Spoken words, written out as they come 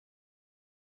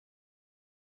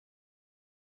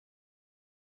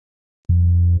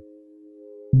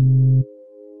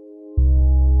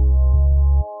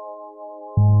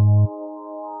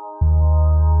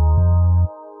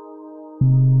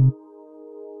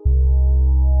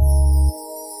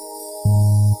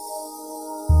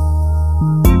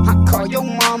your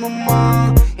mama,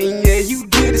 mom. And yeah, you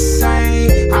did the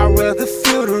same. I'd rather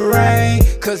feel the rain,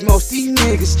 cause most these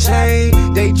niggas change.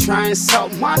 They try and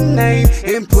salt my name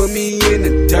and put me in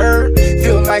the dirt.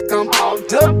 Feel like I'm all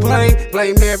to blame,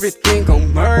 blame everything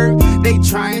on Murk. They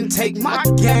try and take my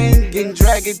gang and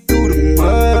drag it through the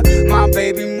mud. My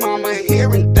baby mama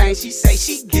hearing things, she say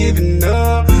she giving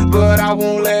up, but I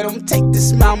won't let them take the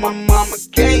smile my mama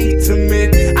gave to me.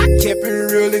 I kept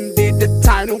it real and did the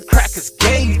time them crackers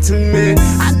gave to me.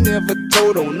 I never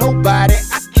told on nobody,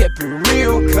 I kept it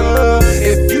real, cuz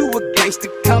if you a gangster,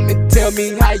 come and tell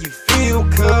me how you feel,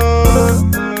 cuz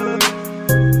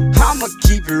I'ma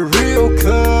keep it real,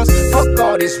 cuz fuck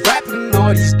all this rapping,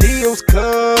 all these deals,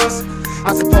 cuz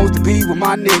I'm supposed to be with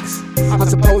my niggas, I'm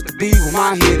supposed to be with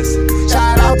my hitters.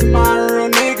 Shout out to my real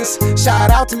niggas, shout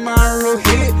out to my real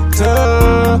hitters.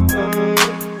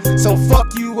 So fuck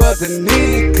you other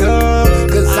niggas,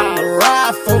 cause I'ma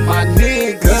ride for my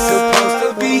niggas. We supposed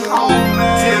to be home,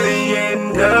 man, till the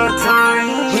end of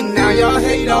time, and now y'all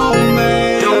hate on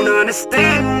me. Don't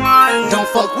understand why, don't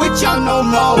fuck with y'all no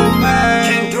more, man.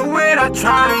 Can't do it, I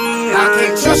try, I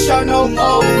can't trust y'all no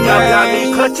more, man. Y'all got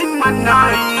me clutching my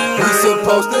knife. We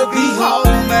supposed to be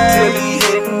home, man, till the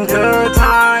end of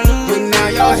time, but now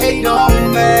y'all hate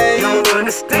on me. Don't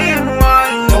understand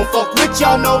why, don't fuck with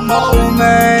y'all no more,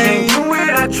 man. Can't do it,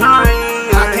 I try,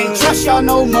 I can't trust y'all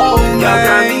no more, man. Y'all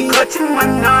got me clutching my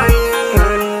knife.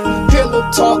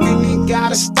 Pillow talking, ain't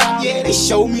gotta stop, yeah, they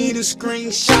show me the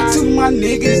screenshot. To my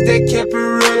niggas that kept it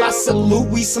real, I salute,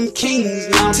 we some kings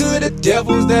now. To the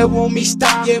devils that want me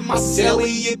stop, yeah, my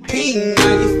celly it ping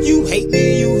now. If you hate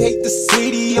me, you hate the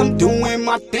city, I'm doing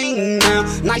my thing now.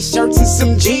 Nice shirts and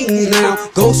some jeans now,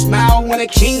 go smile when a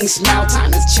king smile.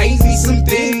 Time to change me some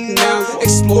things now,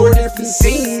 explore different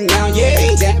scenes now. Yeah,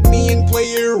 they dap me and play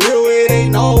it real, it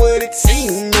ain't all what it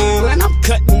seems now. And I'm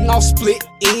cutting off split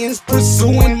ends,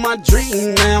 pursuing my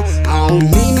dream now. I don't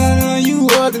need none of you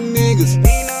other niggas,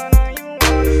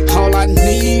 all I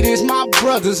need is my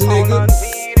brothers, nigga.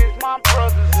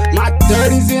 My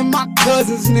 30s and my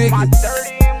cousins, nigga.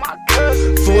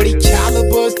 40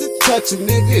 calibers to touch a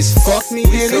nigga. It's fuck me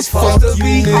and it's fuck you,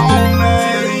 nigga.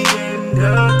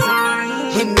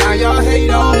 And now y'all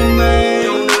hate on me.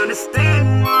 Don't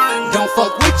understand why, don't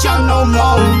fuck with y'all no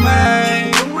more,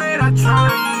 man. Can't do it, I try,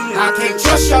 I can't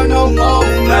trust y'all no more,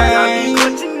 man.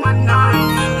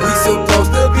 We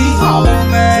supposed to be home,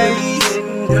 man,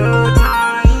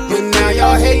 but now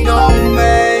y'all hate on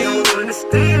me. Don't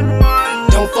understand why,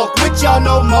 don't fuck with y'all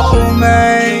no more,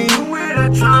 man. Can't do it, I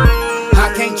try,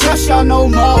 I can't trust y'all no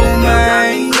more,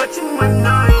 man.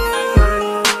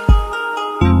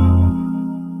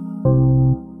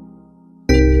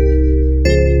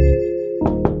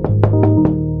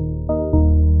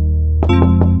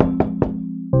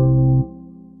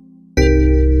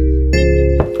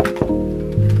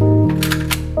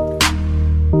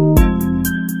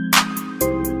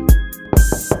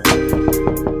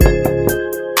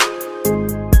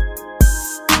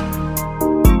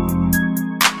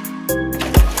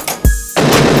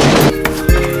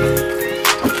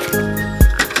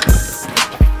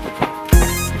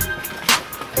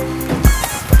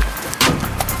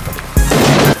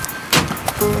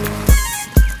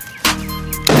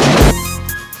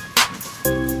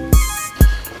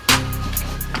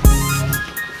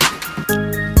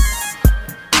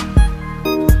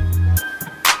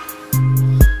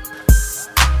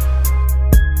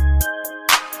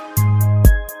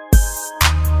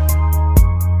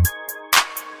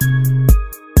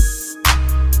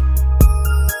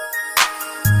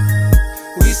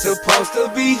 Supposed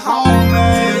to be home,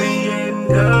 man, till the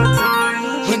end of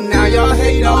time, and now y'all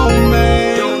hate on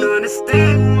me. Don't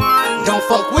understand why, don't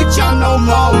fuck with y'all no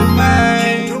more, man.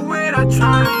 Can't do it, I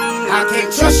try, I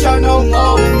can't trust y'all no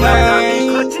more, man. Y'all got me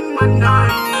clutching my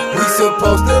knife. We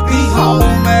supposed to be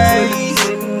home, man, till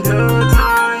the end of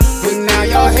time, but now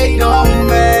y'all hate on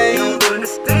me. Don't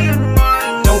understand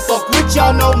why, don't fuck with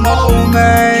y'all no more,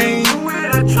 man. Can't do it,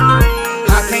 I try,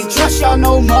 I can't trust y'all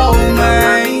no more,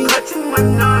 man. Clutching my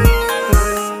knife.